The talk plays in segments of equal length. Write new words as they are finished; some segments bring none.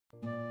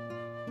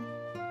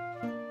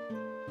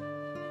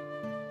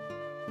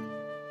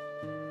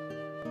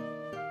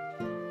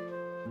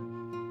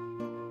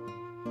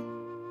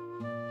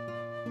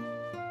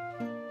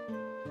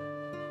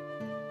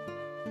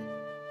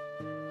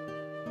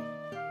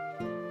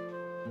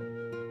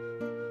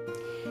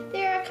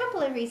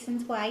couple of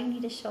reasons why you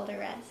need a shoulder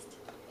rest.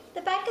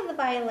 The back of the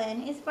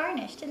violin is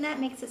varnished and that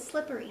makes it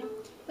slippery.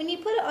 When you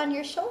put it on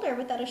your shoulder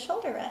without a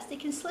shoulder rest, it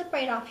can slip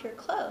right off your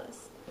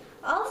clothes.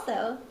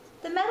 Also,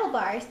 the metal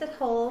bars that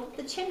hold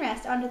the chin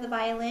rest onto the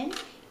violin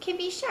can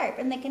be sharp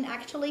and they can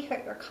actually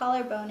hurt your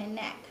collarbone and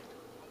neck.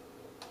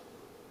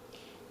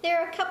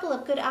 There are a couple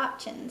of good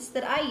options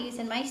that I use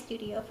in my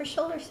studio for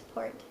shoulder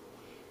support.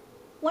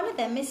 One of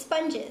them is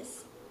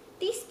sponges.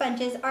 These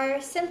sponges are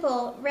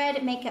simple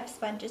red makeup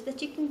sponges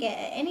that you can get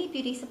at any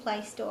beauty supply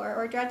store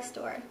or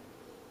drugstore.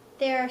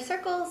 They are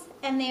circles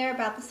and they are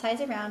about the size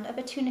around of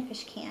a tuna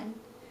fish can.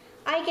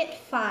 I get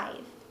 5,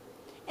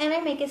 and I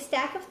make a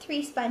stack of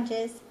 3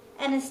 sponges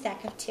and a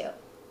stack of 2.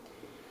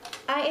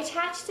 I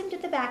attach them to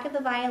the back of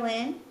the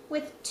violin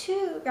with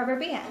 2 rubber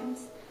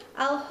bands.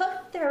 I'll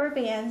hook the rubber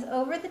bands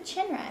over the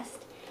chin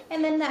rest,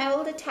 and then I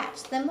will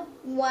attach them,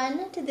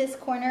 one to this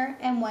corner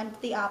and one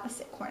to the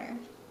opposite corner.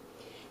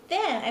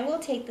 Then I will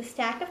take the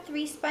stack of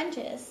 3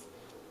 sponges,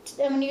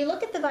 and when you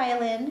look at the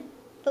violin,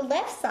 the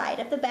left side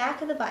of the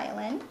back of the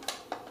violin,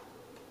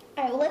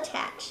 I will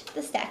attach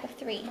the stack of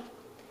 3.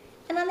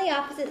 And on the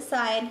opposite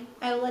side,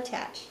 I will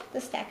attach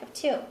the stack of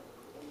 2.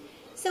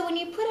 So when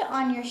you put it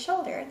on your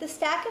shoulder, the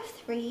stack of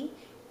 3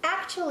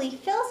 actually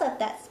fills up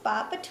that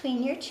spot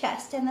between your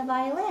chest and the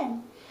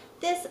violin.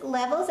 This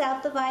levels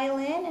out the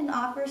violin and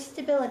offers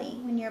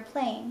stability when you're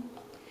playing.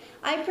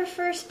 I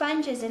prefer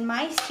sponges in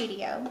my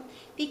studio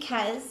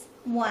because,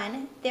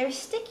 1, they're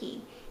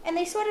sticky and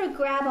they sort of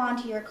grab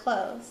onto your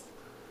clothes.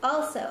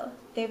 Also,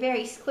 they're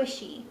very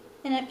squishy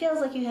and it feels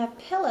like you have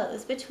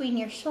pillows between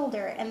your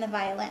shoulder and the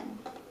violin.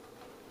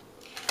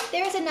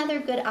 There's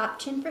another good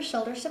option for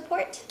shoulder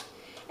support,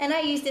 and I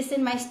use this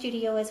in my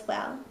studio as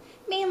well,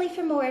 mainly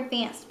for more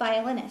advanced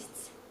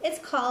violinists. It's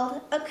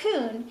called a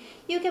coon.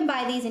 You can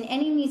buy these in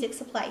any music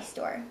supply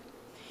store.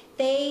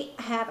 They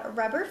have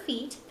rubber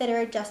feet that are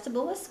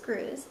adjustable with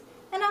screws,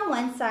 and on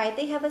one side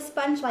they have a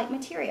sponge-like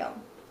material.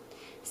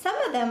 Some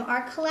of them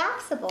are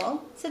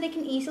collapsible so they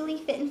can easily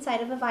fit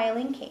inside of a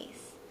violin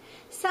case.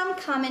 Some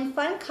come in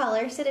fun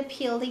colors that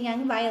appeal to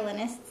young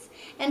violinists,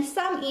 and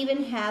some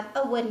even have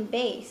a wooden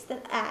base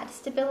that adds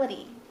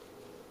stability.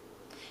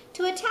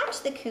 To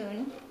attach the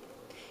coon,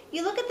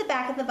 you look at the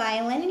back of the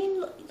violin and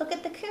you look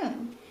at the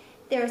coon.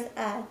 There's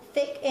a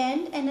thick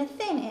end and a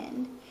thin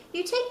end.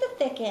 You take the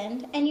thick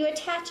end and you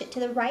attach it to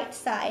the right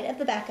side of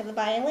the back of the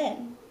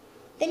violin.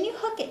 Then you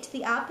hook it to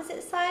the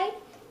opposite side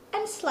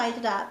and slide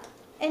it up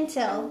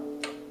until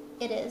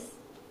it is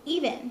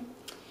even.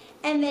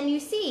 And then you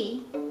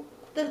see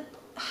the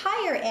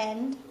higher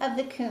end of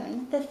the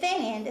coon, the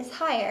thin end is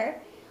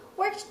higher,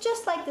 works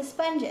just like the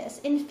sponges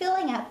in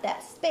filling up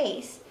that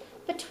space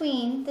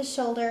between the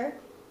shoulder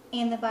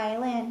and the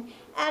violin,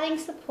 adding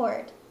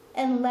support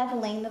and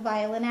leveling the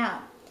violin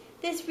out.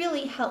 This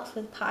really helps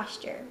with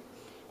posture.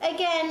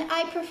 Again,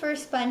 I prefer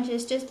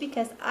sponges just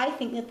because I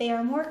think that they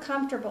are more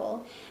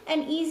comfortable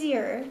and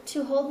easier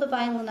to hold the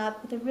violin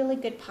up with a really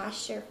good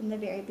posture from the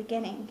very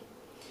beginning.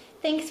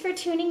 Thanks for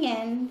tuning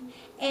in,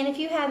 and if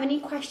you have any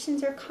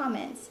questions or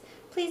comments,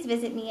 please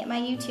visit me at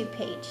my YouTube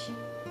page.